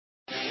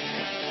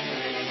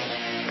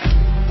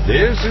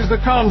This is the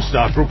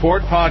Comstock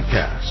Report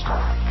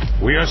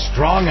podcast. We are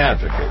strong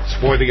advocates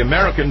for the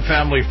American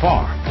family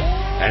farm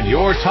and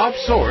your top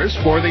source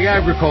for the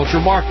agriculture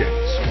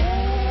markets.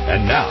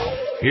 And now,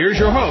 here's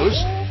your host,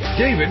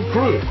 David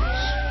Cruz.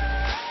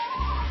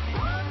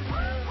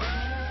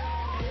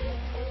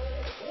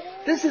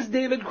 This is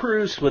David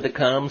Cruz with the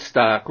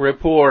Comstock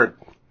Report.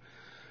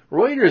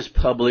 Reuters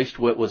published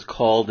what was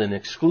called an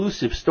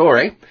exclusive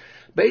story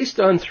based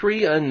on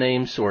three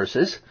unnamed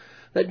sources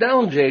that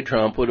Donald J.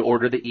 Trump would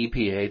order the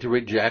EPA to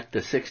reject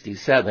the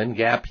 67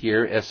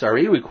 gap-year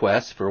SRE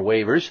requests for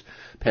waivers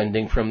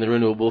pending from the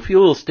Renewable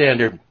Fuel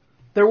Standard.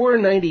 There were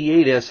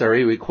 98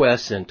 SRE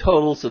requests in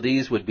total, so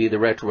these would be the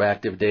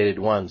retroactive dated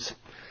ones.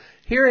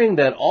 Hearing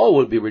that all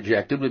would be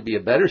rejected would be a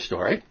better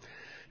story.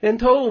 In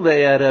total,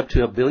 they add up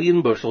to 1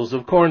 billion bushels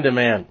of corn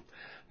demand.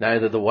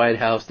 Neither the White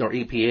House nor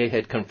EPA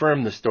had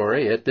confirmed the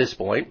story at this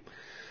point.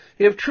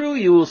 If true,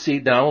 you will see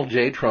Donald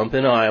J. Trump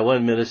in Iowa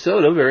and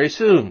Minnesota very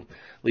soon,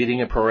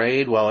 leading a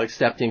parade while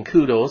accepting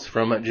kudos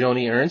from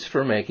Joni Ernst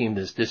for making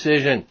this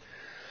decision.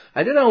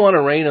 I do not want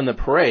to rain on the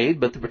parade,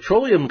 but the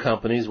petroleum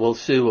companies will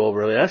sue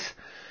over this,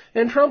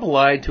 and Trump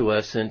lied to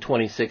us in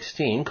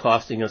 2016,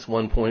 costing us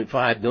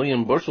 1.5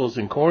 billion bushels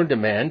in corn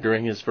demand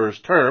during his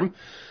first term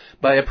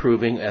by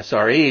approving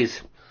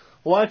SREs.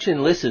 Watch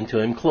and listen to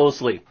him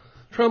closely.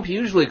 Trump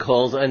usually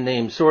calls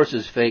unnamed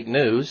sources fake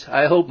news.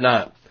 I hope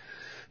not.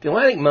 The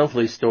Atlantic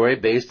Monthly story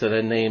based on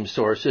unnamed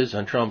sources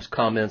on Trump's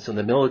comments on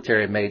the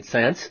military made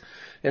sense,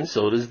 and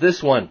so does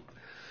this one.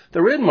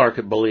 The RIN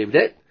market believed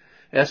it.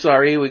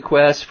 SRE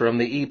requests from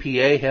the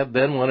EPA have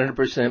been 100%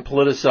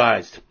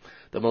 politicized.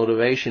 The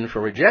motivation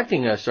for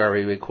rejecting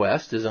SRE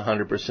requests is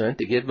 100%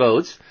 to get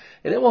votes,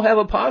 and it will have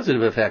a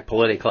positive effect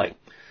politically.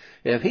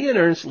 If he and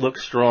Ernst look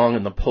strong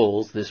in the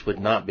polls, this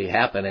would not be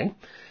happening.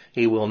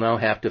 He will now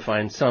have to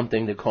find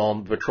something to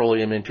calm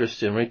petroleum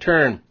interests in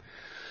return.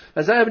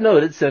 As I have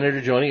noted,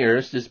 Senator Joni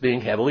Ernst is being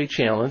heavily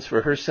challenged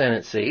for her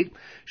Senate seat.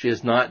 She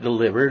has not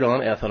delivered on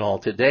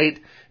ethanol to date,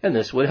 and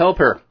this would help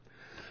her.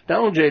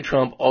 Donald J.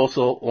 Trump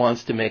also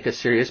wants to make a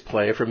serious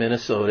play for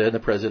Minnesota in the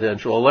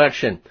presidential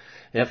election.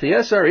 If the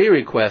SRE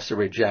requests are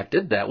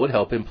rejected, that would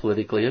help him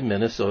politically in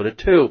Minnesota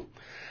too.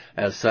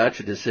 As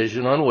such, a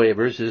decision on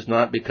waivers is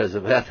not because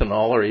of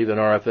ethanol or even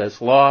RFS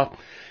law.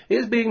 It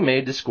is being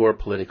made to score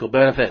political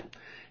benefit.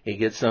 He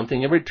gets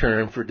something in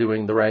return for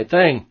doing the right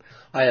thing.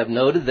 I have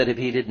noted that if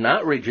he did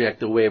not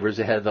reject the waivers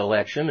ahead of the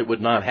election, it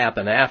would not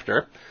happen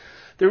after.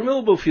 The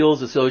Renewable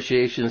Fuels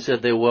Association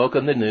said they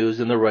welcome the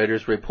news in the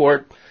Reuters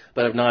report,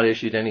 but have not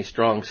issued any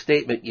strong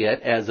statement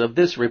yet as of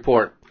this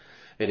report.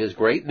 It is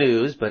great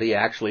news, but he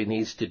actually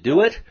needs to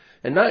do it,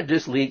 and not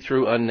just leak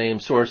through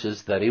unnamed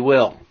sources that he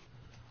will.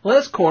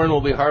 Less corn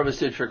will be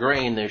harvested for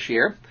grain this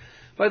year.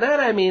 By that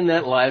I mean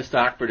that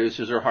livestock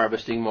producers are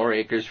harvesting more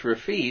acres for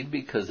feed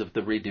because of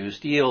the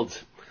reduced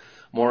yields.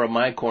 More of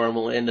my corn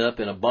will end up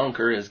in a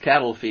bunker as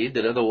cattle feed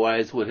that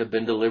otherwise would have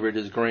been delivered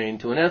as grain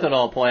to an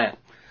ethanol plant.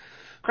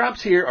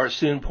 Crops here are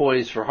soon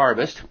poised for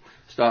harvest.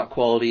 Stock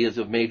quality is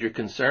of major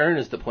concern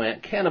as the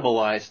plant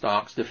cannibalized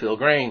stocks to fill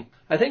grain.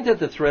 I think that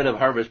the threat of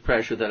harvest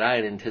pressure that I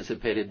had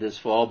anticipated this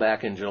fall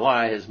back in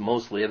July has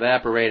mostly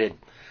evaporated.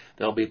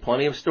 There'll be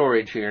plenty of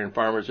storage here, and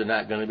farmers are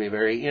not going to be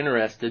very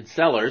interested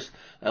sellers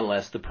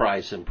unless the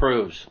price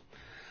improves.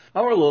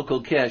 Our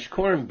local cash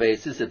corn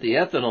basis at the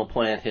ethanol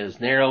plant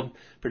has narrowed,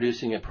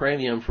 producing a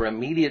premium for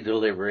immediate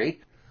delivery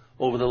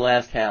over the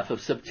last half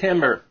of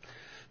September.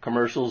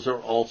 Commercials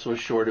are also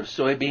short of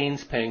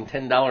soybeans, paying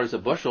 $10 a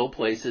bushel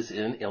places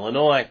in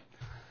Illinois.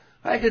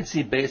 I could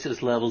see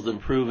basis levels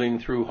improving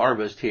through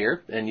harvest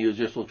here, and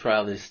users will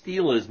try to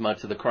steal as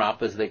much of the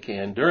crop as they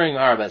can during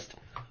harvest.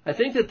 I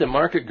think that the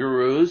market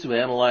gurus who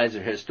analyze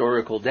their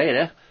historical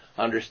data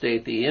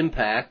understate the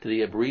impact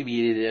the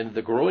abbreviated end of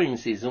the growing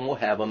season will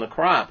have on the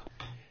crop.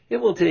 It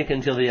will take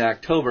until the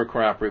October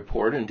crop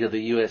report until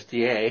the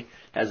USDA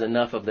has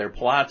enough of their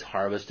plots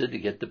harvested to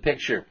get the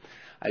picture.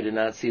 I do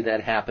not see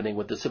that happening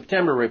with the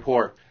September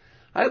report.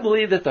 I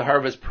believe that the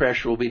harvest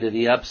pressure will be to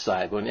the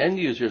upside when end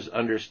users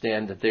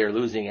understand that they are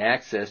losing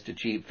access to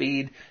cheap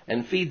feed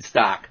and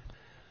feedstock.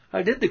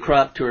 I did the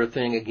crop tour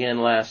thing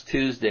again last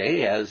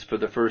Tuesday, as for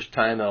the first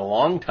time in a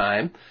long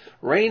time,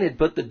 rain had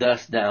put the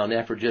dust down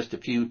after just a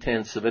few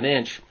tenths of an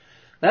inch.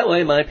 That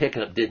way my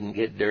pickup didn't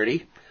get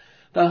dirty.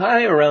 The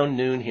high around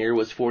noon here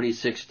was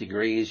 46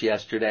 degrees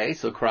yesterday,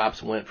 so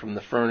crops went from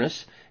the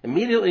furnace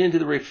immediately into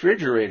the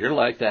refrigerator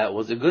like that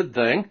was a good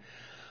thing.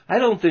 I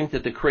don't think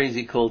that the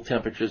crazy cold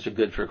temperatures are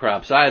good for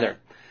crops either.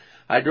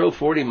 I drove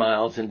 40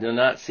 miles and did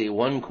not see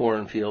one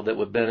cornfield that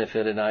would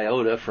benefit an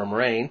iota from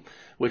rain,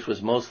 which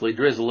was mostly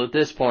drizzle at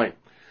this point.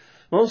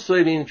 Most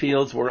soybean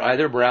fields were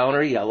either brown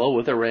or yellow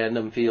with a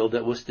random field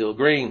that was still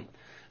green.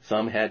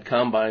 Some had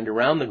combined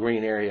around the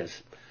green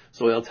areas.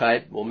 Soil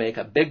type will make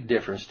a big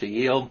difference to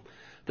yield.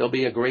 There'll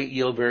be a great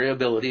yield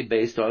variability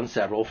based on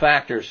several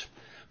factors.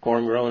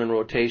 Corn grown in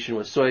rotation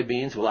with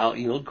soybeans will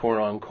out-yield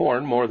corn on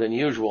corn more than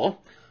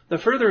usual. The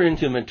further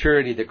into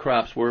maturity the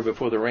crops were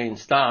before the rain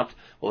stopped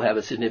will have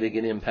a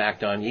significant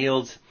impact on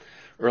yields.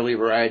 Early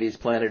varieties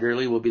planted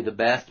early will be the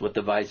best, with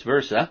the vice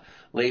versa.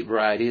 Late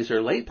varieties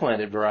or late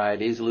planted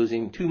varieties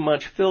losing too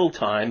much fill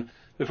time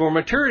before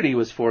maturity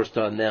was forced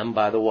on them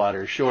by the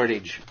water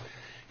shortage.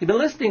 You've been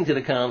listening to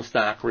the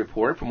Comstock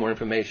Report. For more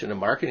information and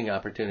marketing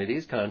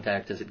opportunities,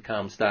 contact us at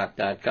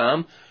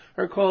Comstock.com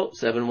or call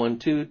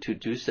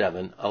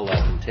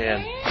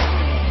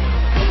 712-227-1110.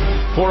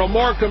 For a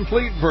more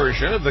complete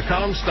version of the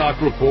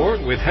Comstock Report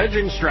with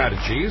hedging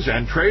strategies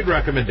and trade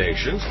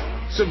recommendations,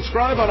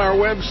 subscribe on our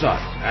website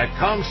at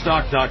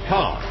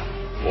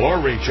Comstock.com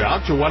or reach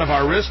out to one of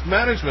our risk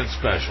management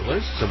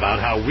specialists about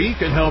how we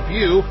can help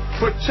you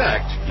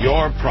protect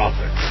your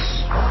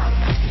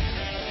profits.